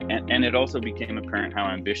And it also became apparent how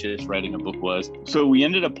ambitious writing a book was. So we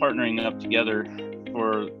ended up partnering up together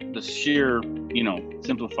for the sheer,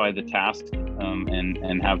 simplify the task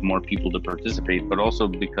and have more people to participate, but also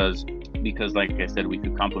because like I said, we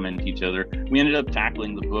could complement each other. We ended up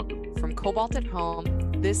tackling the book. From Cobalt at Home,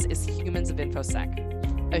 this is Humans of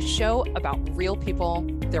InfoSec, a show about real people,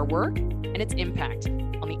 their work, and its impact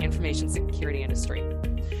on the information security industry.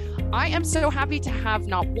 I am so happy to have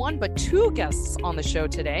not one, but two guests on the show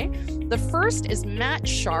today. The first is Matt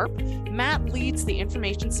Sharp. Matt leads the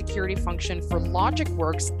information security function for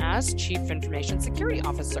Logicworks as Chief Information Security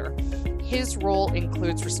Officer. His role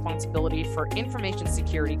includes responsibility for information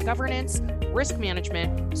security governance, risk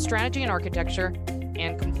management, strategy and architecture,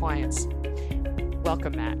 and compliance.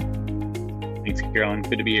 Welcome, Matt. Thanks, Carolyn.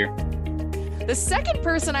 Good to be here. The second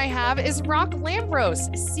person I have is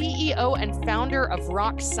Lambros, CEO and founder of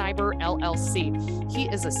RockCyber LLC. He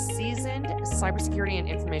is a seasoned cybersecurity and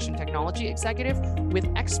information technology executive with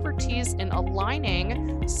expertise in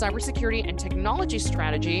aligning cybersecurity and technology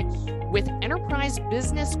strategy with enterprise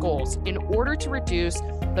business goals in order to reduce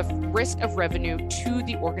the risk of revenue to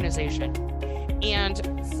the organization. And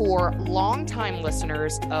for longtime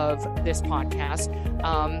listeners of this podcast,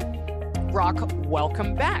 Rock,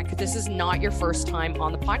 welcome back. This is not your first time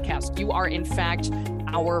on the podcast. You are, in fact,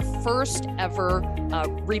 our first ever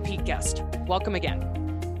repeat guest. Welcome again.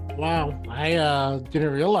 Wow, I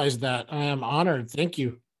didn't realize that. I am honored. Thank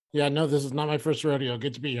you. Yeah, no, this is not my first rodeo.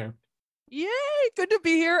 Good to be here. Yay, good to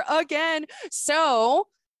be here again. So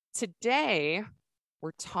today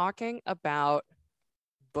we're talking about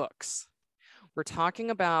books. We're talking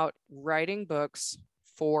about writing books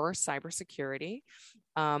for cybersecurity.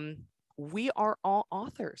 We are all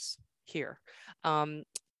authors here.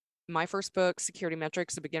 My first book, Security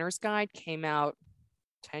Metrics, A Beginner's Guide, came out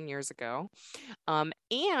 10 years ago.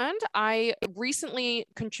 And I recently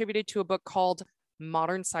contributed to a book called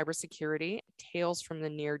Modern Cybersecurity, Tales from the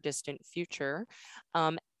Near Distant Future.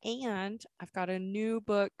 And I've got a new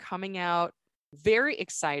book coming out, very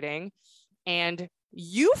exciting. And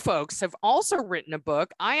you folks have also written a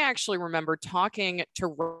book. I actually remember talking to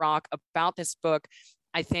Rock about this book,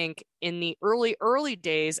 I think in the early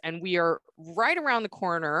days, and we are right around the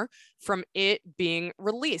corner from it being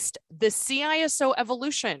released. The CISO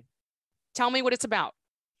Evolution. Tell me what it's about.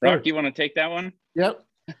 Rock, you want to take that one? Yep.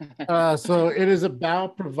 So it is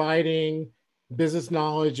about providing business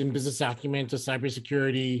knowledge and business acumen to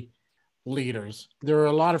cybersecurity leaders. There are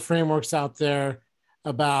a lot of frameworks out there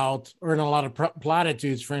about, or in a lot of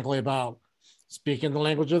platitudes, frankly, about speaking the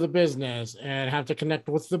language of the business and have to connect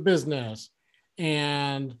with the business.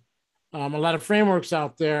 And a lot of frameworks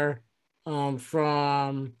out there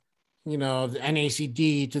from, the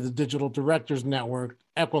NACD to the Digital Directors Network,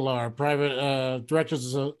 Equilar, Private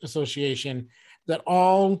Directors Association, that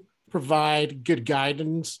all provide good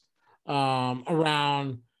guidance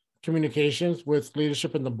around communications with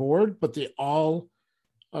leadership and the board, but they all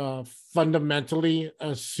fundamentally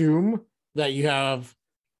assume that you have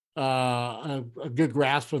a good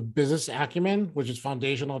grasp of business acumen, which is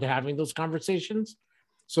foundational to having those conversations.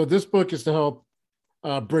 So this book is to help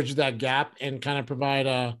bridge that gap and kind of provide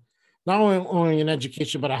not only an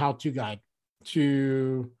education, but a how-to guide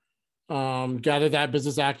to gather that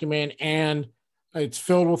business acumen. And it's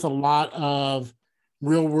filled with a lot of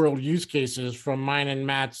real-world use cases from mine and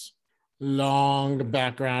Matt's long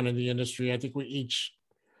background in the industry. I think we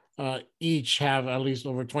each have at least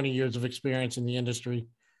over 20 years of experience in the industry.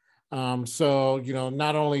 So,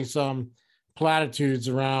 not only some platitudes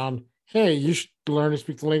around, hey, you should learn to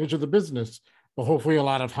speak the language of the business, but hopefully a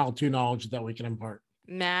lot of how-to knowledge that we can impart.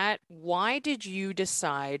 Matt, why did you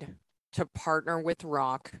decide to partner with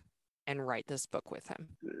Rock and write this book with him?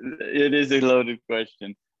 It is a loaded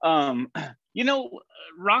question.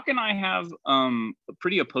 Rock and I have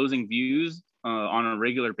pretty opposing views on a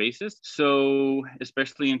regular basis. So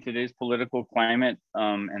especially in today's political climate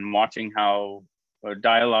and watching how a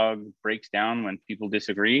dialogue breaks down when people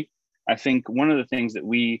disagree, I think one of the things that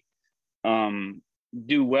we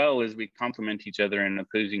do well is we complement each other in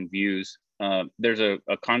opposing views. There's a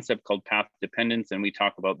concept called path dependence, and we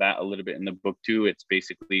talk about that a little bit in the book too. It's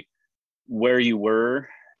basically where you were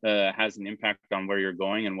has an impact on where you're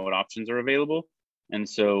going and what options are available. And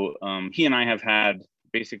so he and I have had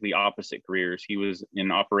basically opposite careers. He was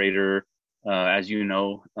an operator, as you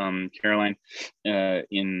know, Caroline,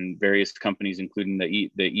 in various companies, including the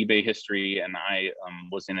eBay history, and I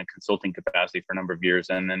was in a consulting capacity for a number of years,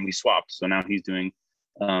 and then we swapped. So now he's doing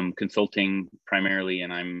consulting primarily,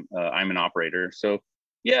 and I'm an operator. So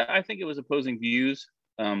yeah, I think it was opposing views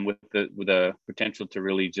with the potential to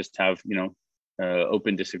really just have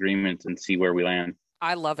open disagreements and see where we land.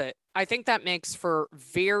 I love it. I think that makes for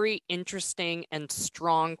very interesting and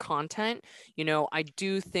strong content. I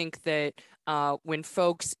do think that when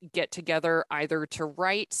folks get together either to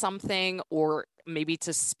write something or maybe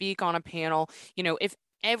to speak on a panel, if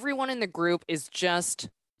everyone in the group is just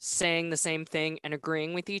saying the same thing and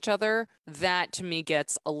agreeing with each other, that to me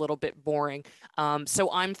gets a little bit boring. So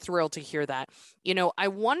I'm thrilled to hear that. I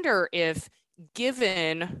wonder if,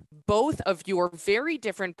 given both of your very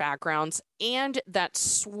different backgrounds and that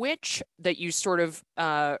switch that you sort of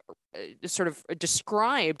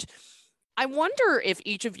described, I wonder if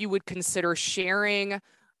each of you would consider sharing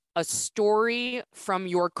a story from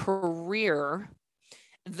your career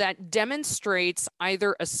that demonstrates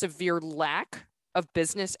either a severe lack of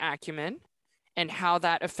business acumen and how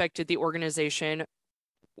that affected the organization,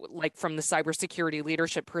 like from the cybersecurity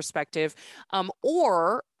leadership perspective,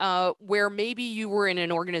 or where maybe you were in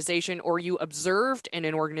an organization or you observed in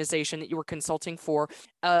an organization that you were consulting for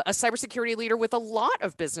a cybersecurity leader with a lot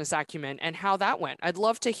of business acumen and how that went. I'd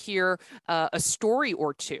love to hear a story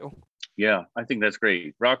or two. Yeah, I think that's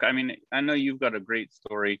great. Rock, I mean, I know you've got a great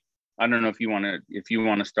story. I don't know if you want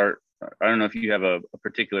to start. I don't know if you have a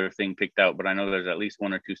particular thing picked out, but I know there's at least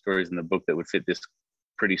one or two stories in the book that would fit this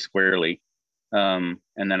pretty squarely. And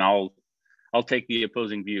then I'll take the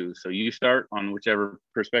opposing views. So you start on whichever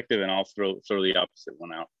perspective, and I'll throw the opposite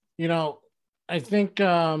one out. I think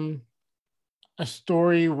a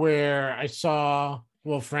story where I saw,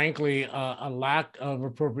 well, frankly, a lack of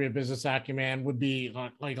appropriate business acumen would be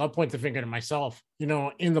like, I'll point the finger to myself.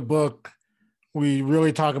 In the book, we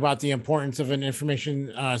really talk about the importance of an information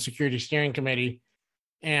security steering committee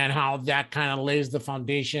and how that kind of lays the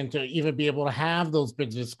foundation to even be able to have those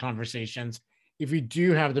business conversations if you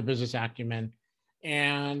do have the business acumen.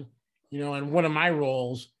 And, in one of my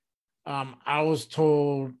roles, I was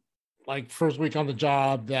told, like, first week on the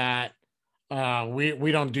job that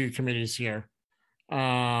we don't do committees here.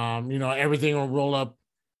 Everything will roll up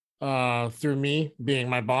through me being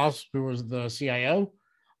my boss, who was the CIO.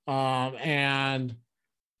 And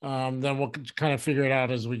then we'll kind of figure it out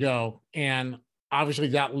as we go. And obviously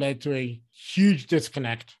that led to a huge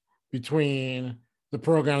disconnect between the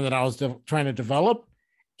program that I was trying to develop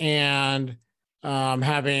and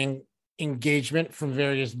having engagement from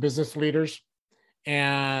various business leaders,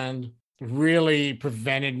 and really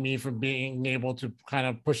prevented me from being able to kind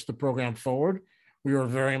of push the program forward. We were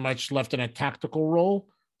very much left in a tactical role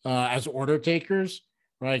as order takers,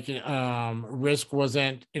 right? Risk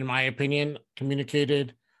wasn't, in my opinion,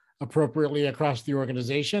 communicated appropriately across the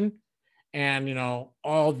organization. And,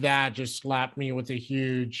 all that just slapped me with a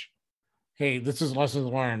huge, hey, this is lessons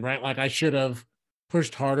learned, right? Like, I should have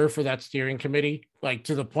pushed harder for that steering committee, like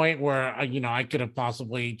to the point where, I could have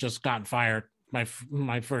possibly just gotten fired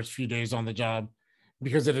my first few days on the job,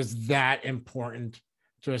 because it is that important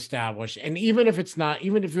to establish. And even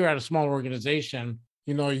if you're at a small organization,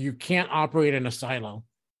 you can't operate in a silo,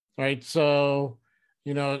 right? So,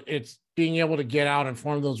 it's being able to get out and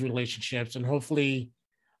form those relationships, and hopefully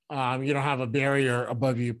you don't have a barrier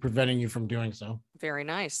above you preventing you from doing so. Very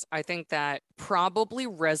nice. I think that probably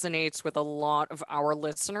resonates with a lot of our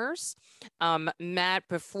listeners. Matt,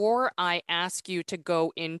 before I ask you to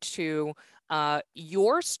go into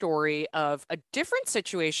your story of a different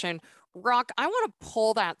situation, Rock, I want to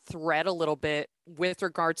pull that thread a little bit with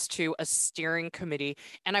regards to a steering committee.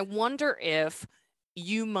 And I wonder if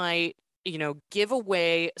you might, give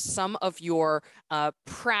away some of your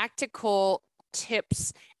practical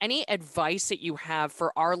tips, any advice that you have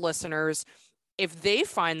for our listeners if they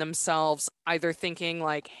find themselves either thinking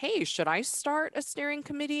like, hey, should I start a steering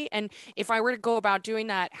committee? And if I were to go about doing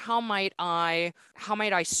that, how might I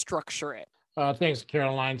structure it? Thanks,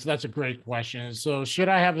 Caroline. So that's a great question. So should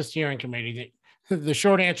I have a steering committee? The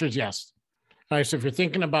short answer is yes. All right, so if you're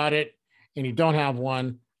thinking about it and you don't have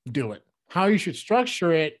one, do it. How you should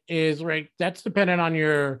structure it is, right, that's dependent on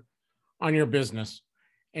your business.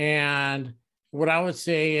 And what I would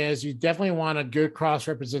say is you definitely want a good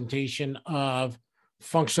cross-representation of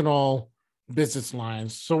functional business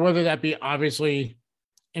lines. So whether that be obviously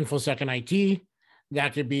InfoSec and IT,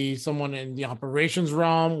 that could be someone in the operations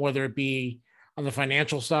realm, whether it be on the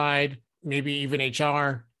financial side, maybe even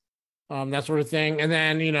HR, that sort of thing. And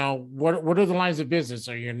then, what are the lines of business?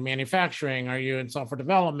 Are you in manufacturing? Are you in software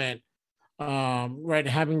development? Right,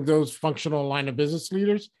 having those functional line of business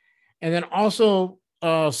leaders, and then also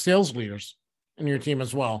sales leaders in your team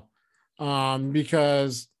as well,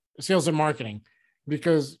 because sales and marketing,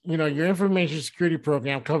 because your information security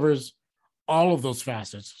program covers all of those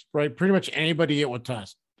facets, right? Pretty much anybody it would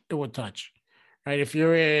touch, right? If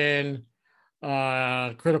you're in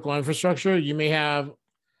critical infrastructure, you may have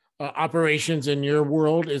operations in your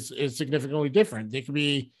world is significantly different. They could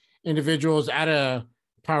be individuals at a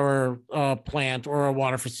power plant or a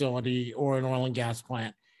water facility or an oil and gas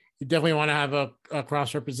plant. You definitely want to have a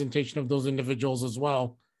cross representation of those individuals as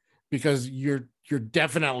well, because you're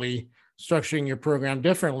definitely structuring your program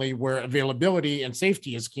differently, where availability and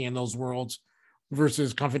safety is key in those worlds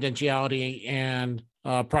versus confidentiality and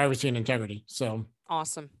privacy and integrity. So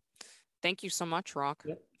awesome. Thank you so much, Rock.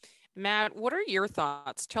 Yep. Matt, what are your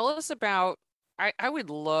thoughts? Tell us about, I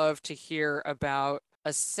would love to hear about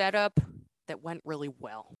a setup that went really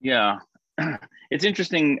well. Yeah, it's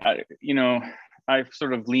interesting. I've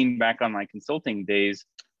sort of leaned back on my consulting days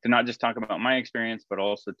to not just talk about my experience, but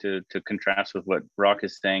also to contrast with what Rock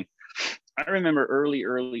is saying. I remember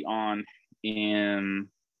early on in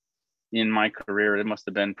my career, it must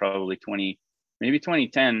have been probably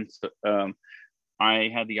 2010. So,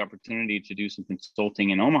 I had the opportunity to do some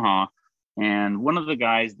consulting in Omaha, and one of the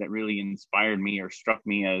guys that really inspired me or struck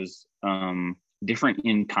me as different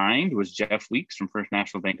in kind was Jeff Weeks from First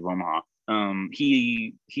National Bank of Omaha.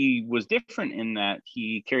 He was different in that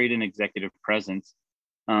he carried an executive presence,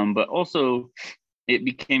 but also it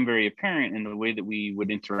became very apparent in the way that we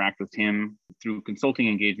would interact with him through consulting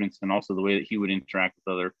engagements, and also the way that he would interact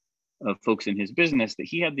with other folks in his business, that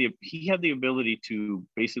he had the ability to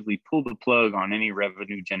basically pull the plug on any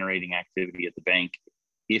revenue generating activity at the bank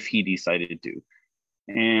if he decided to.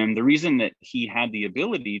 And the reason that he had the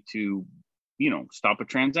ability to, stop a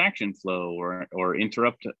transaction flow or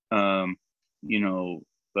interrupt, any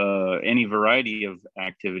variety of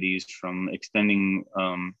activities, from extending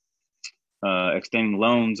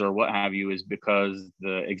loans or what have you, is because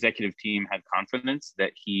the executive team had confidence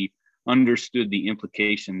that he understood the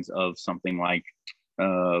implications of something like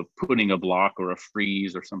putting a block or a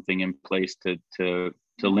freeze or something in place to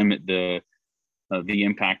limit the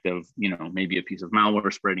impact of maybe a piece of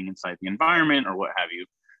malware spreading inside the environment or what have you.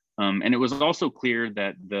 And it was also clear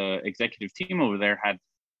that the executive team over there had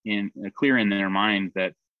clear in their mind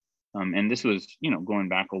that, and this was going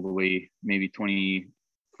back all the way maybe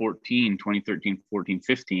 2013, 14,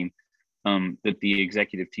 15, that the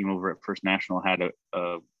executive team over at First National had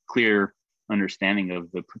a clear understanding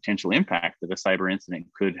of the potential impact that a cyber incident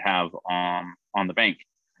could have on the bank.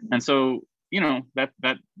 And so, that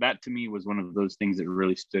to me was one of those things that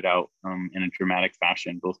really stood out in a dramatic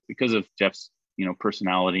fashion, both because of Jeff's,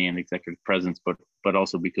 personality and executive presence, but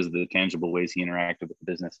also because of the tangible ways he interacted with the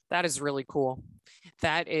business. That is really cool.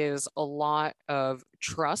 That is a lot of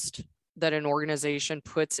trust that an organization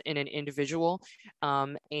puts in an individual.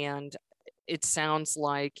 And it sounds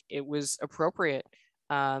like it was appropriate.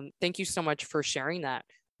 Thank you so much for sharing that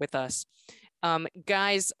with us.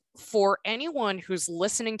 Guys, for anyone who's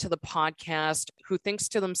listening to the podcast who thinks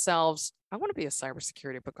to themselves, I want to be a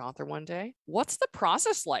cybersecurity book author one day, what's the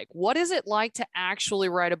process like? What is it like to actually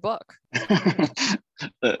write a book?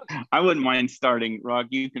 I wouldn't mind starting. Rock,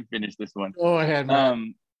 you can finish this one. Go ahead,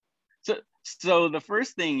 man. So the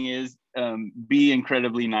first thing is be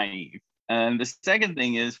incredibly naive. And the second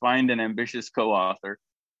thing is find an ambitious co-author.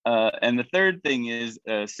 And the third thing is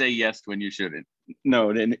say yes when you shouldn't.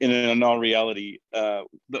 No, in all reality,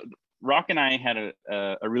 Rock and I had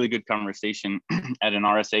a really good conversation at an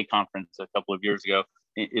RSA conference a couple of years ago.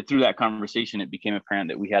 Through that conversation, it became apparent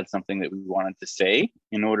that we had something that we wanted to say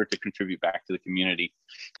in order to contribute back to the community.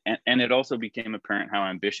 And it also became apparent how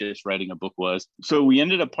ambitious writing a book was. So we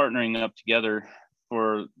ended up partnering up together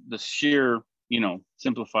for the sheer,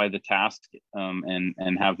 simplify the task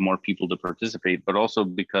and have more people to participate, but also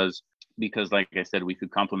because like I said, we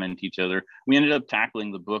could complement each other. We ended up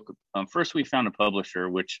tackling the book. First, we found a publisher,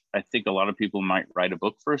 which I think a lot of people might write a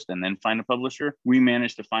book first and then find a publisher. We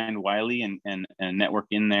managed to find Wiley and network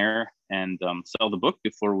in there and sell the book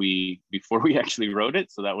before we actually wrote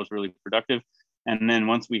it. So that was really productive. And then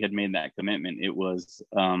once we had made that commitment, it was,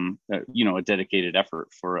 a dedicated effort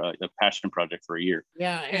for a passion project for a year.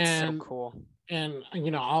 Yeah, It's so cool. And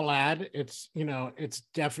I'll add, it's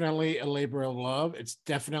definitely a labor of love. It's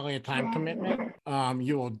definitely a time commitment.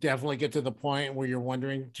 You will definitely get to the point where you're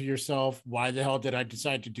wondering to yourself, why the hell did I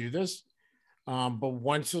decide to do this? But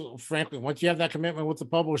once you have that commitment with the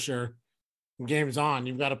publisher, game's on.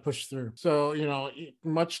 You've got to push through. So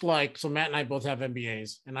much like, so Matt and I both have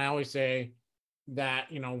MBAs, and I always say that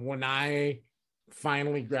when I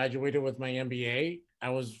finally graduated with my MBA, I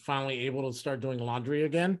was finally able to start doing laundry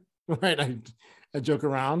again. Right, I joke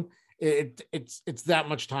around. It's that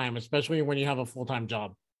much time, especially when you have a full-time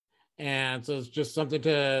job, and so it's just something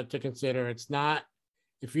to consider. It's not,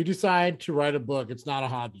 if you decide to write a book, it's not a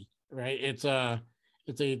hobby, right? It's a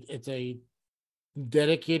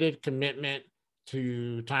dedicated commitment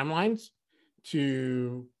to timelines,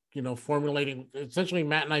 to formulating, essentially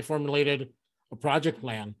Matt and I formulated a project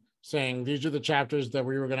plan saying these are the chapters that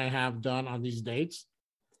we were going to have done on these dates.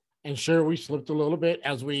 And sure, we slipped a little bit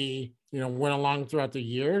as we, went along throughout the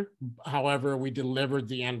year. However, we delivered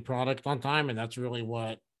the end product on time, and that's really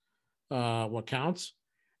what counts.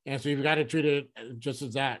 And so you've got to treat it just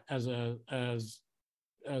as that, as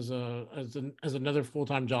another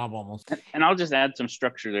full-time job almost. And I'll just add some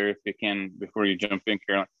structure there if you can before you jump in,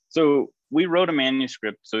 Caroline. So we wrote a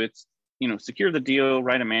manuscript. So it's, secure the deal,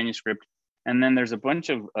 write a manuscript. And then there's a bunch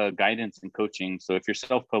of guidance and coaching. So if you're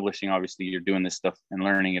self-publishing, obviously you're doing this stuff and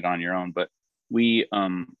learning it on your own. But we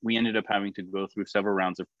ended up having to go through several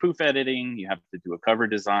rounds of proof editing. You have to do a cover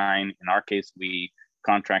design. In our case, we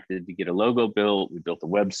contracted to get a logo built. We built a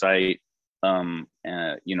website. There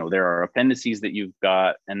are appendices that you've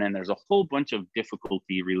got. And then there's a whole bunch of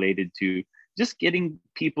difficulty related to just getting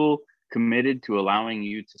people committed to allowing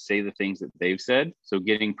you to say the things that they've said. So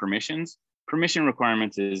getting permission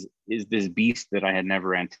requirements is this beast that I had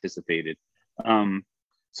never anticipated.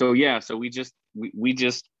 So we just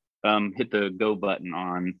hit the go button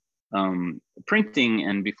on printing.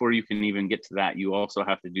 And before you can even get to that, you also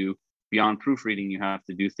have to do, beyond proofreading, you have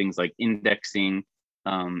to do things like indexing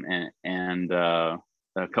and a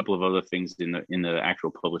couple of other things in the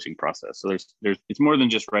actual publishing process. So there's it's more than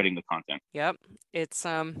just writing the content. Yep. It's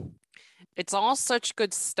all such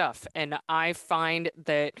good stuff. And I find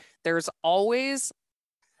that there's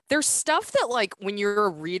stuff that, like, when you're a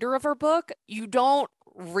reader of our book, you don't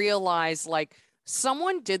realize, like,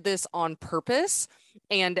 someone did this on purpose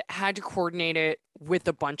and had to coordinate it with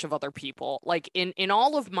a bunch of other people. Like in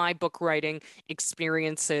all of my book writing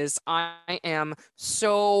experiences, I am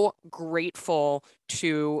so grateful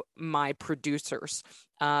to my producers.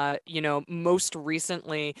 Most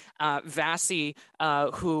recently, Vassie,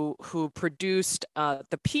 who produced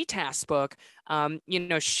the PTAS book,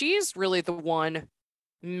 she's really the one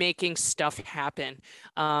making stuff happen.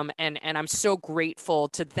 And I'm so grateful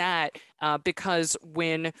to that because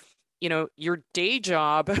when your day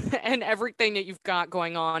job and everything that you've got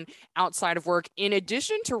going on outside of work, in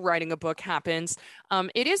addition to writing a book, happens,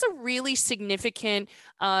 it is a really significant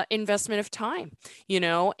investment of time,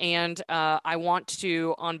 and I want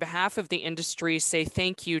to, on behalf of the industry, say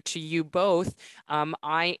thank you to you both.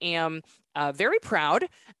 I am very proud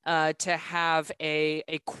to have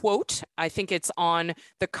a quote. I think it's on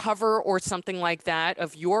the cover or something like that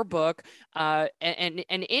of your book. And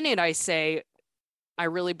in it, I say, I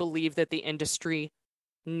really believe that the industry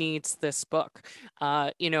needs this book.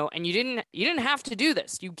 And you didn't have to do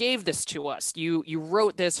this. You gave this to us. You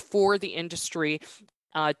wrote this for the industry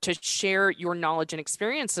to share your knowledge and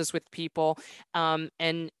experiences with people.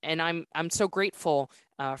 And I'm so grateful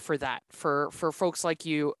for that, for folks like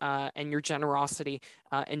you and your generosity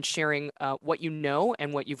in sharing what you know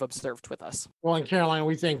and what you've observed with us. Well, and Caroline,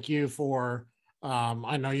 we thank you for,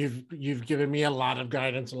 I know you've given me a lot of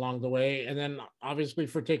guidance along the way, and then obviously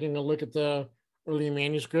for taking a look at the early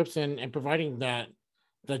manuscripts and providing that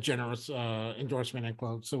generous endorsement and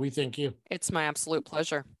quote. So we thank you. It's my absolute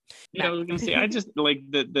pleasure. I was going to say, I just like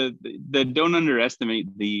the don't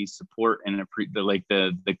underestimate the support and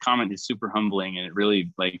the comment is super humbling, and it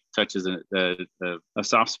really touches a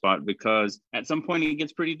soft spot, because at some point it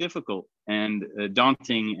gets pretty difficult and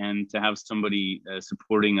daunting, and to have somebody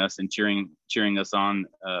supporting us and cheering us on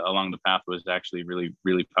along the path was actually really,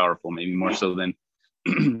 really powerful. Maybe more so than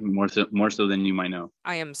more so than you might know.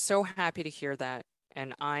 I am so happy to hear that.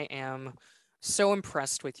 And I am so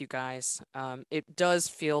impressed with you guys. It does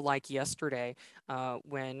feel like yesterday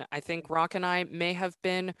when I think Rock and I may have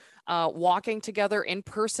been walking together in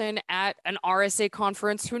person at an RSA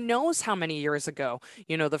conference, who knows how many years ago,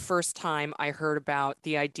 the first time I heard about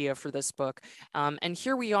the idea for this book. And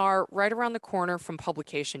here we are right around the corner from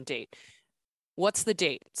publication date. What's the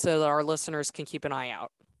date so that our listeners can keep an eye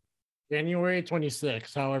out? January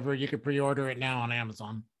 26th. However, you can pre-order it now on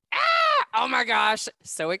Amazon. Oh my gosh,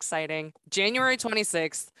 so exciting. January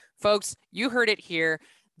 26th. Folks, you heard it here.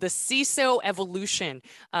 The CISO Evolution.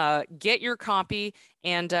 Get your copy.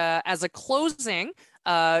 And as a closing,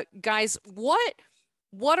 guys,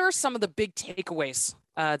 what are some of the big takeaways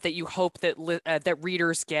that you hope that that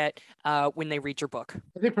readers get when they read your book?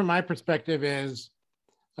 I think from my perspective is,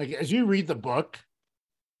 as you read the book,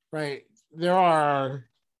 right, there are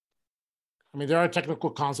technical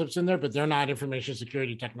concepts in there, but they're not information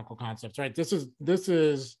security technical concepts, right? This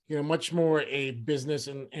is much more a business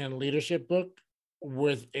and leadership book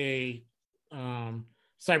with a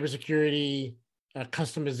cybersecurity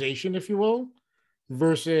customization, if you will,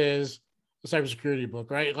 versus a cybersecurity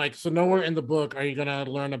book, right? So nowhere in the book are you going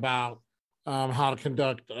to learn about how to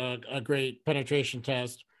conduct a great penetration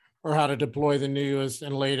test or how to deploy the newest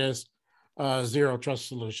and latest zero trust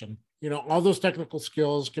solution. All those technical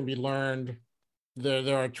skills can be learned.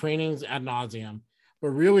 There are trainings ad nauseum, but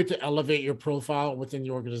really to elevate your profile within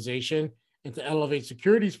the organization and to elevate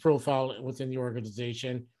security's profile within the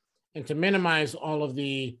organization and to minimize all of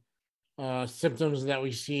the symptoms that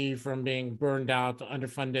we see from being burned out to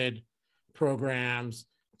underfunded programs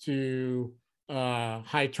to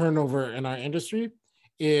high turnover in our industry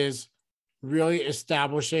is really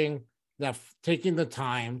establishing that, taking the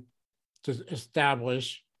time to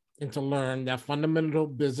establish and to learn that fundamental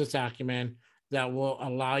business acumen that will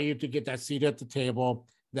allow you to get that seat at the table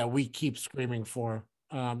that we keep screaming for.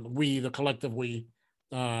 We, the collective we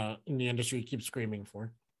in the industry, keep screaming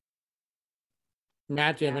for.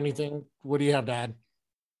 Matt, do you have anything? What do you have to add?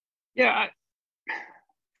 Yeah,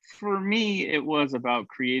 for me, it was about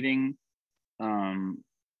creating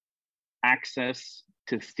access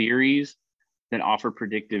to theories that offer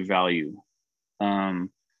predictive value. And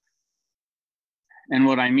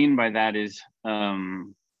what I mean by that is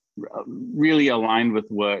really aligned with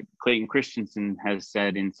what Clayton Christensen has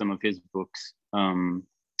said in some of his books.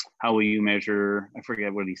 How will you measure, I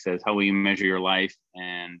forget what he says, how will you measure your life,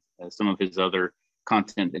 and some of his other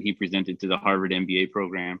content that he presented to the Harvard MBA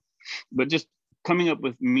program. But just coming up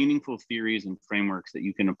with meaningful theories and frameworks that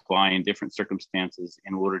you can apply in different circumstances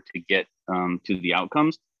in order to get to the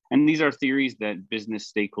outcomes. And these are theories that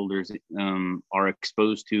business stakeholders are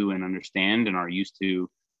exposed to and understand and are used to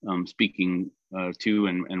speaking to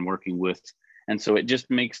and working with. And so it just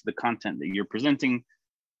makes the content that you're presenting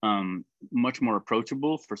much more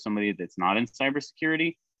approachable for somebody that's not in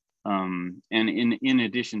cybersecurity. And in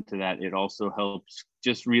addition to that, it also helps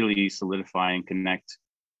just really solidify and connect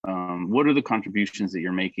what are the contributions that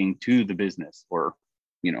you're making to the business, or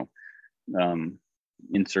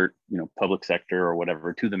insert public sector or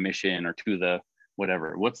whatever, to the mission or to the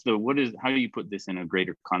whatever. How do you put this in a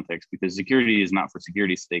greater context? Because security is not for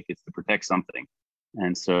security's sake, it's to protect something.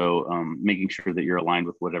 And so making sure that you're aligned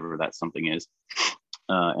with whatever that something is,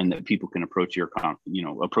 and that people can approach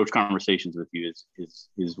approach conversations with you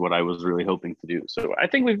is what I was really hoping to do. So I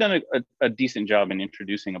think we've done a decent job in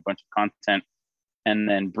introducing a bunch of content and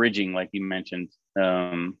then bridging, like you mentioned,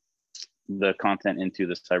 the content into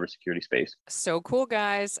the cybersecurity space. So cool,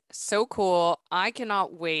 guys. So cool. I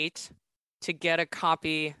cannot wait to get a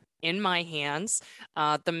copy in my hands.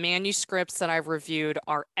 The manuscripts that I've reviewed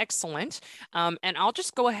are excellent. And I'll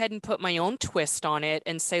just go ahead and put my own twist on it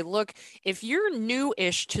and say, look, if you're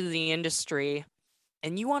new-ish to the industry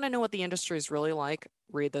and you want to know what the industry is really like,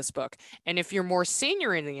 read this book. And if you're more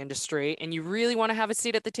senior in the industry and you really want to have a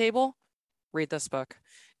seat at the table, read this book.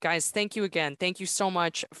 Guys, thank you again. Thank you so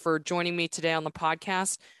much for joining me today on the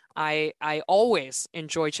podcast. I always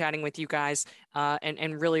enjoy chatting with you guys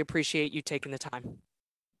and really appreciate you taking the time.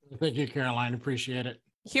 Thank you, Caroline. Appreciate it.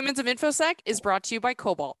 Humans of InfoSec is brought to you by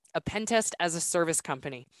Cobalt, a pen test as a service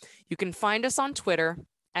company. You can find us on Twitter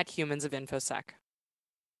at Humans of InfoSec.